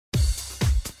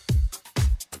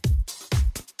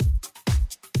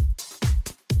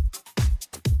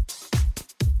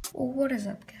What is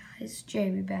up, guys?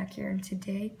 Jamie back here, and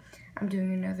today I'm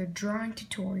doing another drawing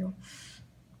tutorial.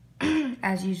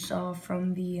 As you saw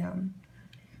from the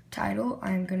title,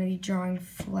 I'm going to be drawing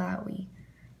Flowey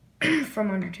from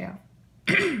Undertale.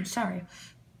 Sorry.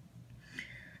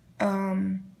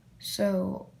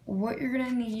 So what you're going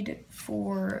to need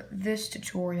for this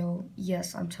tutorial,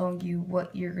 yes, I'm telling you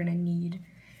what you're going to need.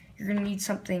 You're going to need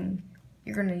something,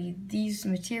 you're going to need these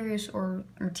materials or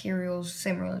materials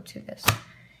similar to this.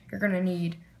 You're going to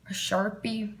need a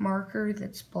Sharpie marker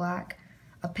that's black,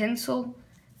 a pencil,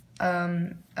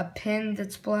 a pen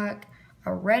that's black,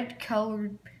 a red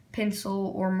colored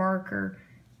pencil or marker,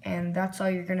 and that's all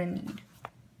you're going to need.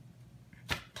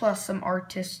 Plus some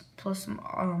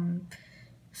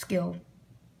skill,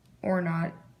 or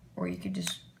not, or you could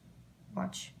just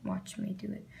watch me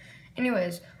do it.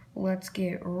 Anyways, let's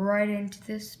get right into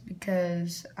this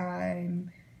because I'm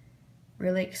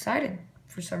really excited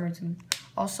for some reason.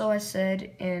 Also, I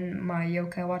said in my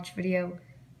Yokai Watch video,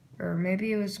 or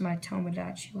maybe it was my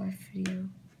Tomodachi Life video,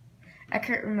 I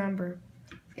can't remember.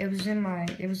 It was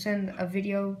in a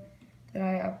video that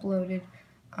I uploaded.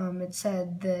 It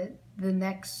said that the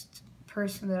next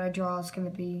person that I draw is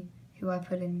going to be who I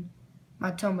put in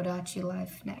my Tomodachi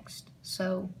Life next.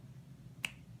 So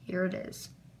here it is.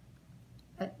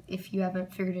 If you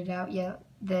haven't figured it out yet,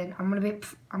 then I'm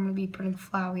gonna be putting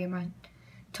Flowey in my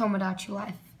Tomodachi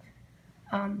Life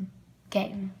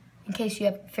game, in case you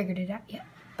haven't figured it out yet.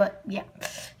 But yeah,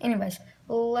 anyways,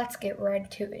 let's get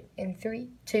right to it. In 3,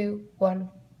 2, 1,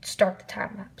 start the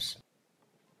time lapse.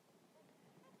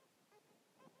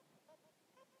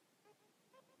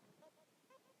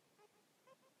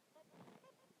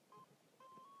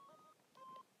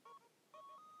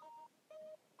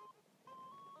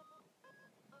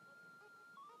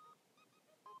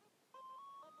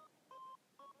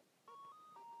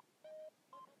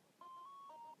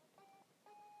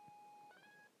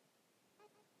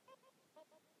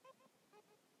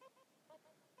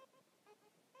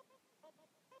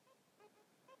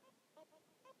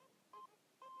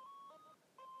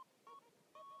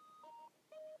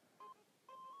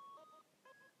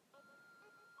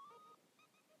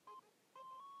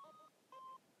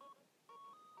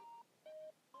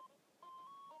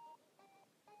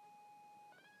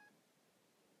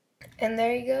 And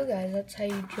there you go, guys. That's how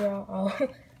you draw. Oh.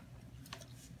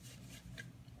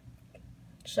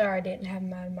 Sorry, I didn't have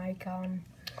my mic on.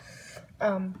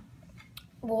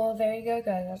 Well, there you go,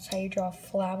 guys. That's how you draw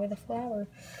Flowey the flower.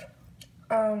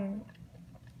 Sorry,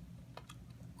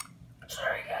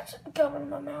 guys. Gum in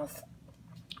my mouth.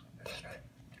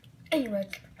 Anyway,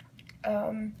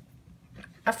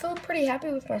 I feel pretty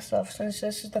happy with myself since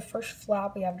this is the first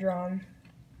Flowey I've drawn.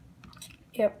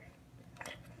 Yep.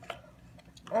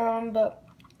 But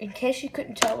in case you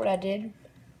couldn't tell, what I did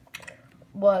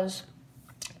was,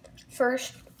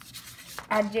 first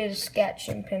I did a sketch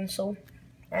in pencil,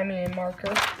 in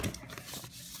marker.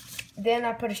 Then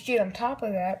I put a sheet on top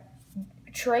of that,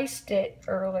 traced it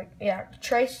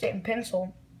in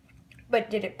pencil, but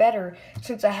did it better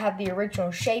since I had the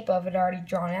original shape of it already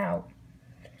drawn out.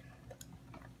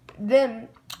 Then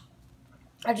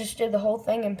I just did the whole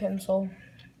thing in pencil.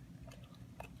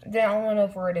 Then I went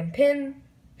over it in pen.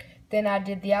 Then I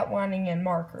did the outlining in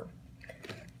marker.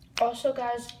 Also,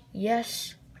 guys,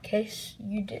 yes, in case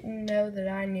you didn't know that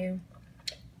I knew,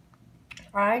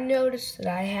 I noticed that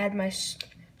I had my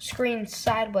screen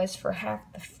sideways for half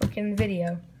the freaking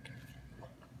video.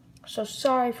 So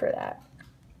sorry for that.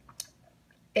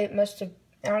 It must have,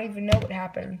 I don't even know what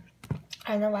happened.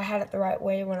 I know I had it the right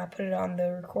way when I put it on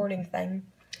the recording thing.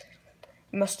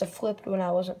 It must have flipped when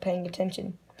I wasn't paying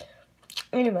attention.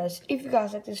 Anyways, if you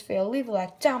guys like this video, leave a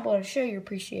like down below to show your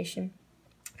appreciation.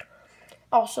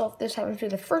 Also, if this happens to be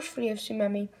the first video you've seen by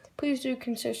me, please do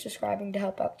consider subscribing to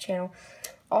help out the channel.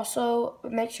 Also,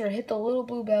 make sure to hit the little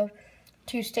blue bell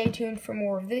to stay tuned for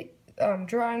more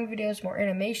drawing videos, more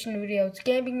animation videos,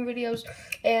 gaming videos,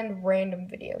 and random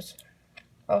videos.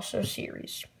 Also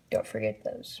series. Don't forget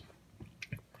those.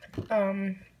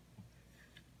 There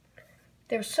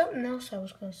was something else I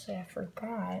was going to say. I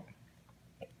forgot.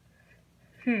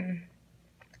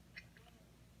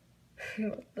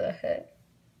 What the heck?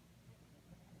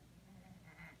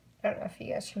 I don't know if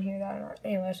you guys can hear that or not.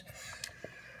 Anyways.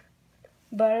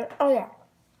 But, oh yeah.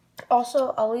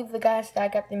 Also, I'll leave the guys that I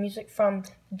got the music from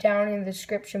down in the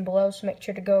description below, so make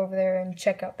sure to go over there and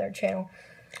check out their channel.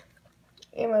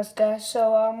 Anyways, guys,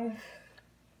 so,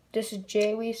 this is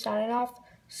Jay Wee signing off.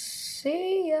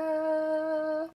 See ya!